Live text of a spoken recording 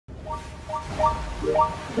Yo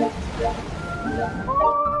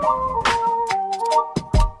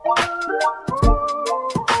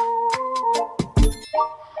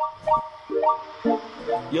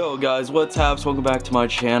guys, what's up? Welcome back to my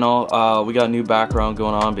channel. We got a new background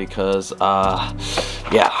going on because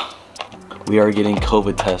yeah, we are getting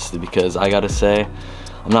COVID tested because I gotta say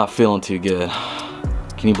I'm not feeling too good.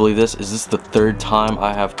 Can you believe this? Is this the third time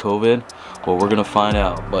I have COVID? Well, we're gonna find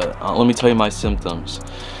out, but let me tell you my symptoms.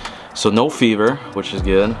 So no fever, which is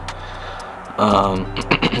good.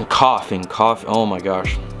 Coughing, oh my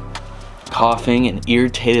gosh. Coughing and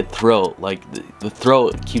irritated throat. Like the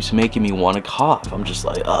throat keeps making me want to cough. I'm just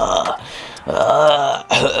like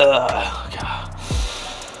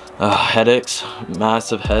headaches,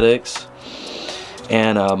 massive headaches.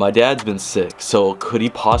 And my dad's been sick, so could he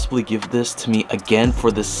possibly give this to me again for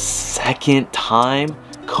the second time?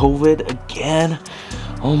 COVID again?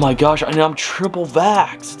 Oh my gosh, I mean, I'm triple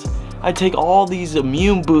vaxxed. I take all these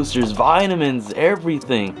immune boosters, vitamins,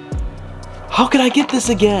 everything. How could I get this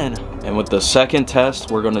again? And with the second test,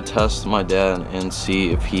 we're gonna test my dad and see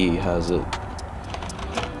if he has it.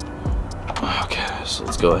 Okay, so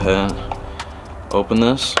let's go ahead, open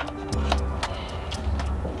this.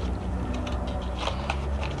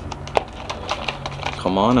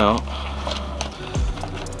 Come on out.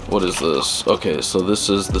 What is this? Okay, so this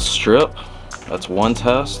is the strip. That's one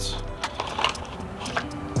test.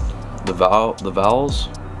 The vowels.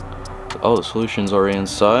 Oh, the solution's already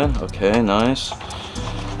inside. Okay, nice.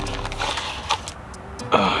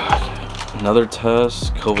 Another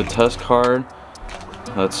test, COVID test card.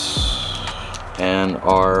 And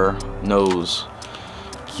our nose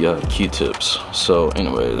Q-tips. So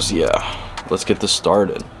anyways, yeah, let's get this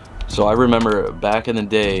started. So I remember back in the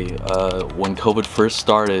day when COVID first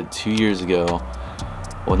started 2 years ago.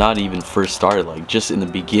 Well, not even first started, like just in the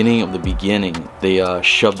beginning of the beginning, they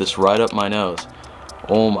shoved this right up my nose.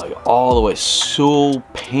 Oh my, all the way, so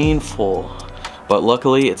painful. But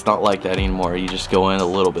luckily, it's not like that anymore. You just go in a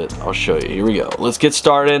little bit. I'll show you. Here we go. Let's get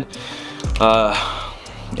started.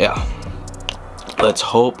 Yeah. Let's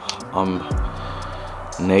hope I'm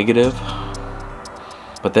negative.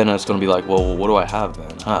 But then it's gonna be like, well, what do I have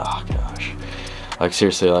then? Oh gosh. Like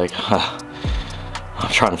seriously, like, I'm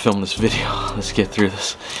trying to film this video. Let's get through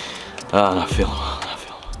this. Not feeling well, not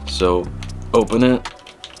feeling well. So, open it.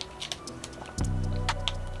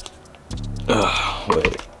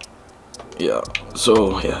 Wait. Yeah,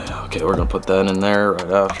 so, yeah, okay, we're gonna put that in there right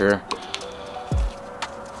after.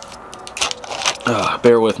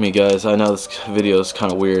 Bear with me, guys. I know this video is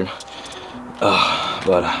kind of weird.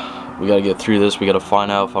 But we gotta get through this. We gotta find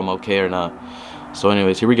out if I'm okay or not. So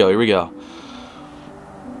anyways, here we go, here we go.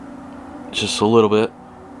 Just a little bit.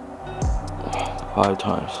 5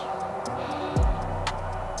 times.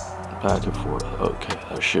 Back and forth. Okay,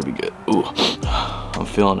 that should be good. Ooh, I'm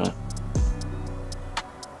feeling it.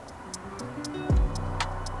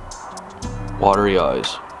 Watery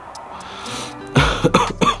eyes.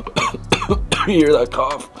 You hear that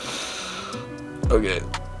cough? Okay,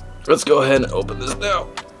 let's go ahead and open this now.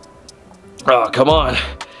 Oh, come on.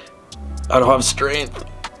 I don't have strength.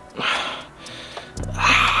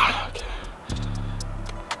 Okay.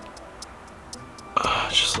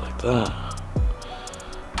 Just like that.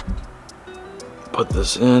 Put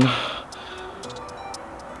this in.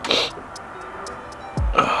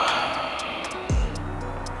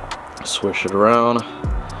 Swish it around.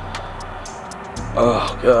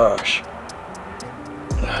 Oh gosh.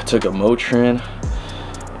 I took a Motrin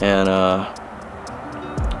and a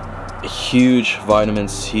huge vitamin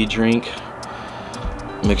C drink.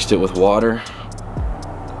 Mixed it with water.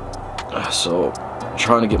 So,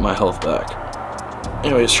 trying to get my health back.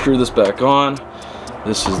 Anyway, screw this back on.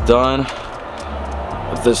 This is done.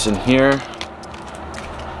 Put this in here.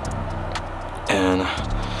 And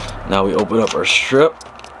now we open up our strip.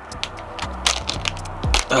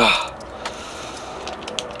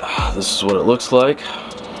 This is what it looks like.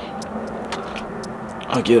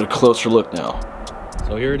 I'll get a closer look now.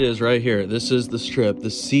 So here it is right here. This is the strip. The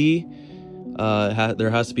C, there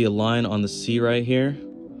has to be a line on the C right here.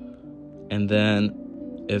 And then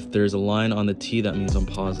if there's a line on the T, that means I'm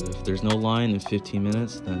positive. If there's no line in 15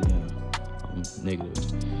 minutes, then yeah, I'm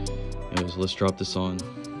negative. Anyways, let's drop this on.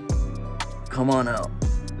 Come on out.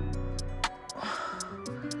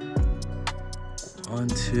 1,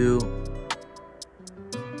 2,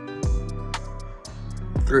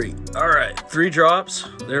 3. All right, 3 drops.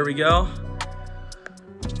 There we go.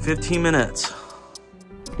 15 minutes.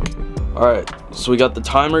 All right, so we got the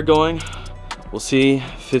timer going. We'll see,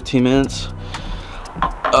 15 minutes.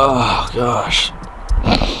 Oh gosh.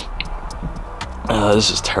 This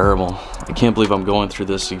is terrible. I can't believe I'm going through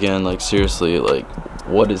this again. Like, seriously, like,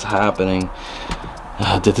 what is happening?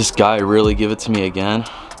 Did this guy really give it to me again?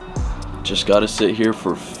 Just gotta sit here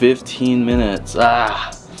for 15 minutes.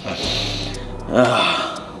 What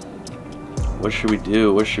should we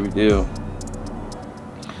do? What should we do?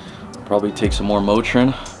 Probably take some more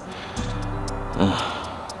Motrin.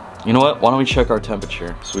 You know what? Why don't we check our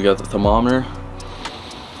temperature? So we got the thermometer.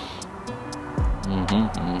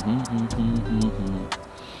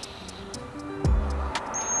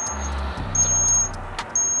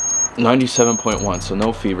 97.1, so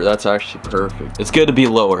no fever. That's actually perfect. It's good to be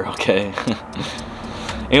lower, okay?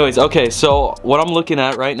 Anyways, okay, so what I'm looking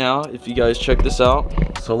at right now, if you guys check this out.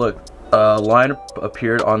 So look, a line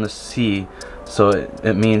appeared on the C, so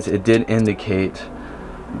it means it did indicate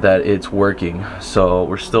that it's working. So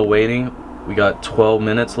we're still waiting. We got 12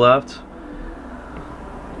 minutes left.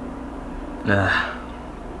 I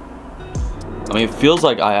mean, it feels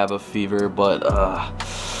like I have a fever, but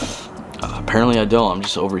apparently I don't. I'm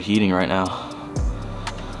just overheating right now.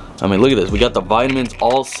 I mean, look at this. We got the vitamins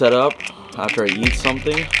all set up after I eat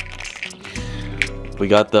something. We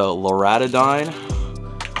got the loratadine.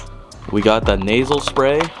 We got the nasal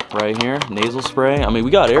spray right here. Nasal spray. I mean,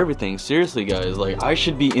 we got everything. Seriously, guys. Like, I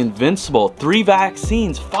should be invincible. 3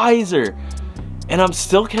 vaccines, Pfizer. And I'm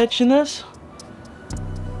still catching this?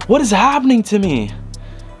 What is happening to me?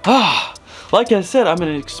 Like I said, I've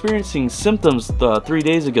been experiencing symptoms 3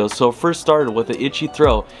 days ago. So first started with an itchy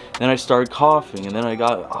throat, then I started coughing, and then I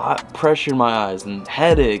got hot pressure in my eyes and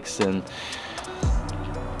headaches and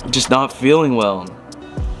just not feeling well.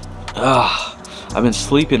 I've been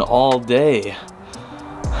sleeping all day.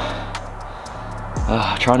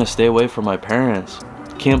 Trying to stay away from my parents.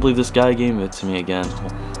 Can't believe this guy gave it to me again.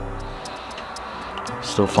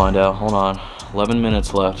 Still find out. Hold on. 11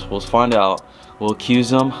 minutes left. We'll find out. We'll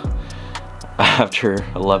accuse him after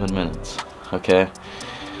 11 minutes. Okay?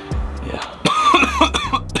 Yeah.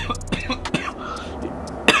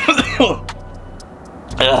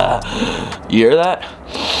 You hear that?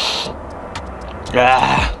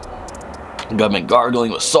 Got me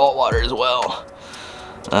gargling with salt water as well.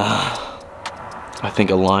 I think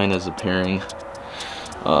a line is appearing.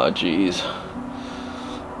 Oh, jeez.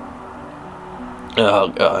 Oh,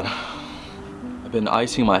 God. I've been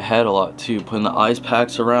icing my head a lot, too. Putting the ice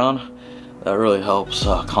packs around. That really helps.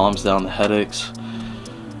 Calms down the headaches.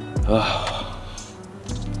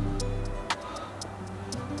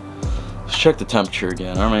 Let's check the temperature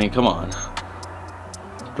again. I mean, come on.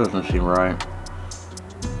 Doesn't seem right.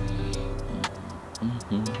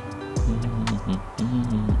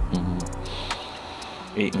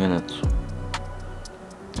 Eight minutes.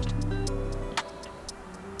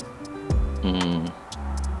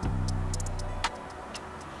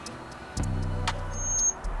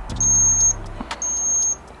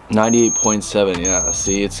 98.7, yeah,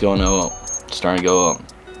 see, it's going up. It's starting to go up.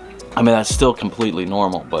 I mean, that's still completely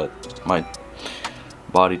normal, but my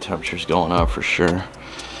body temperature's going up for sure.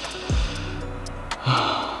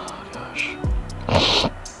 Oh, gosh.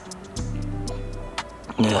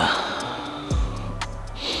 Yeah.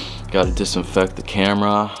 Gotta disinfect the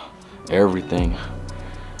camera, everything.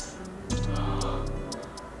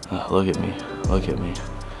 Look at me, look at me.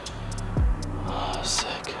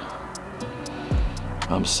 Sick.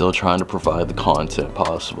 I'm still trying to provide the content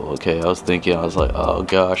possible, okay? I was like, oh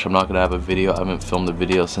gosh, I'm not gonna have a video. I haven't filmed a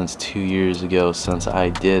video since 2 years ago, since I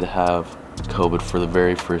did have COVID for the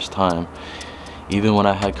very first time. Even when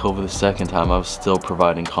I had COVID the second time, I was still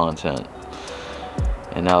providing content.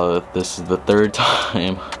 And now that this is the third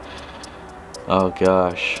time, oh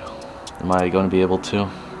gosh, am I gonna be able to?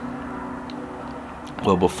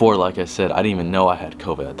 Well, before, like I said, I didn't even know I had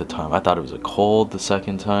COVID at the time. I thought it was a cold the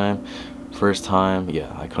second time. First time, yeah,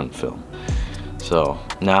 I couldn't film. So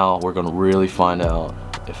now we're gonna really find out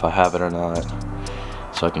if I have it or not,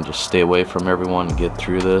 so I can just stay away from everyone and get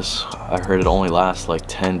through this. I heard it only lasts like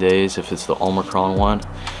 10 days if it's the Omicron one.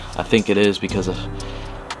 I think it is because of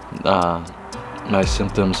my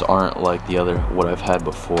symptoms aren't like the other, what I've had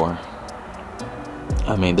before.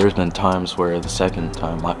 I mean, there's been times where the second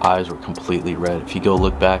time my eyes were completely red. If you go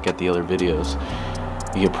look back at the other videos,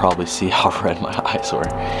 you could probably see how red my eyes were.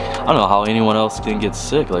 I don't know how anyone else can get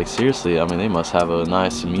sick. Like, seriously, I mean, they must have a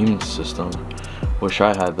nice immune system. Wish I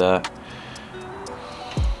had that.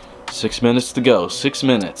 6 minutes to go. 6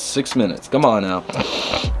 minutes. 6 minutes. Come on now.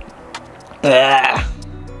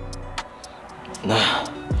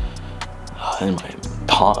 And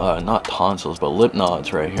my not tonsils, but lip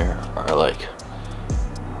nodes right here are like,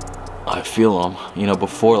 I feel them. You know,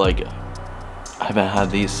 before, like, I haven't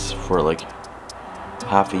had these for like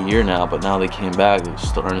half a year now, but now they came back. They're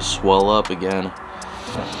starting to swell up again.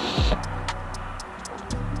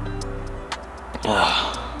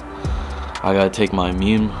 I gotta take my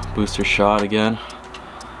immune booster shot again.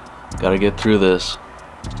 Gotta get through this.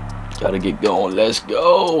 Gotta get going. Let's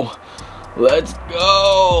go. Let's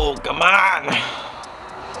go. Come on.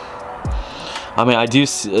 I mean, I do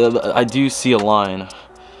see a line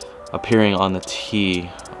appearing on the T,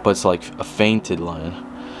 but it's like a fainted line.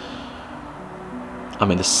 I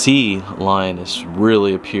mean, the C line has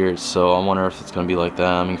really appeared, so I wonder if it's gonna be like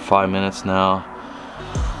that. I mean, 5 minutes now.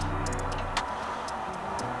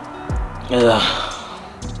 Ugh.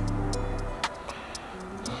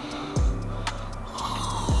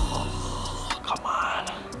 Come on.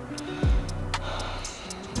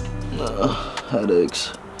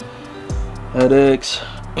 Headaches. Headaches.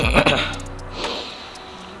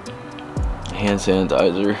 Hand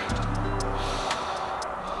sanitizer.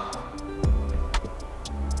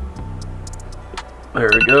 There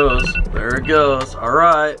it goes. There it goes.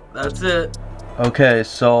 Alright, that's it. Okay,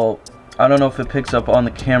 so I don't know if it picks up on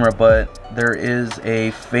the camera, but there is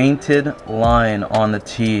a fainted line on the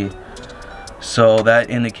T. So that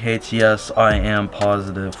indicates, yes, I am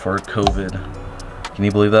positive for COVID. Can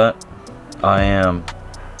you believe that? I am.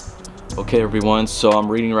 Okay, everyone, so I'm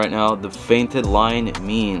reading right now. The fainted line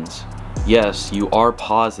means, yes, you are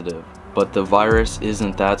positive, but the virus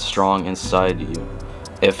isn't that strong inside you.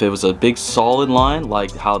 If it was a big solid line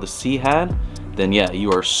like how the C had, then yeah,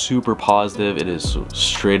 you are super positive. It is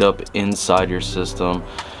straight up inside your system.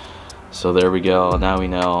 So there we go. Now we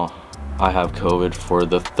know I have COVID for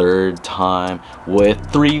the 3rd time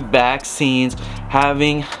with 3 vaccines,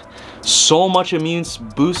 having so much immune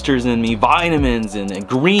boosters in me, vitamins and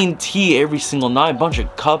green tea every single night, a bunch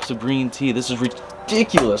of cups of green tea. This is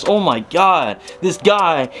ridiculous. Oh my god, this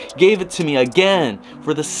guy gave it to me again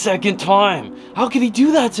for the 2nd time. How could he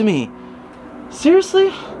do that to me? Seriously?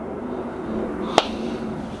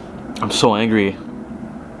 I'm so angry.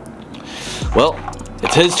 Well,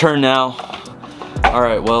 it's his turn now.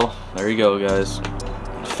 Alright, well, there you go, guys.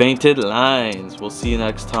 Fainted lines. We'll see you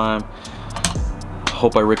next time.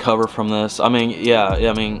 Hope I recover from this. I mean, yeah,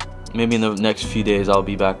 I mean, maybe in the next few days I'll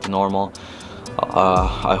be back to normal.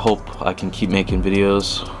 I hope I can keep making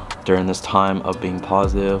videos during this time of being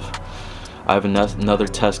positive. I have another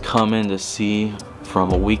test coming to see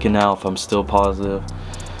from a week and now if I'm still positive.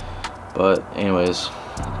 But anyways,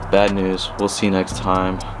 bad news. We'll see you next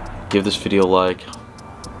time. Give this video a like.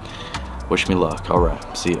 Wish me luck.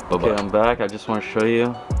 Alright, see you. Bye-bye. Okay, I'm back. I just want to show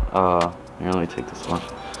you. Here, let me take this one.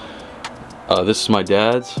 This is my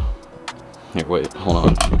dad's. Here, wait, hold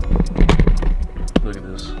on. Look at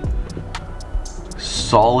this.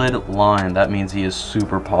 Solid line. That means he is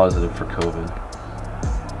super positive for COVID.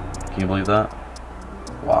 Can you believe that?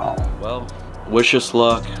 Wow. Well, wish us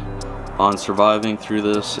luck on surviving through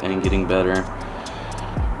this and getting better.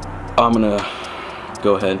 I'm gonna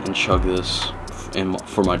go ahead and chug this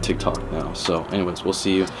for my TikTok now. So anyways, we'll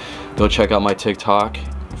see you. Go check out my TikTok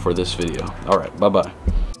for this video. Alright, bye-bye.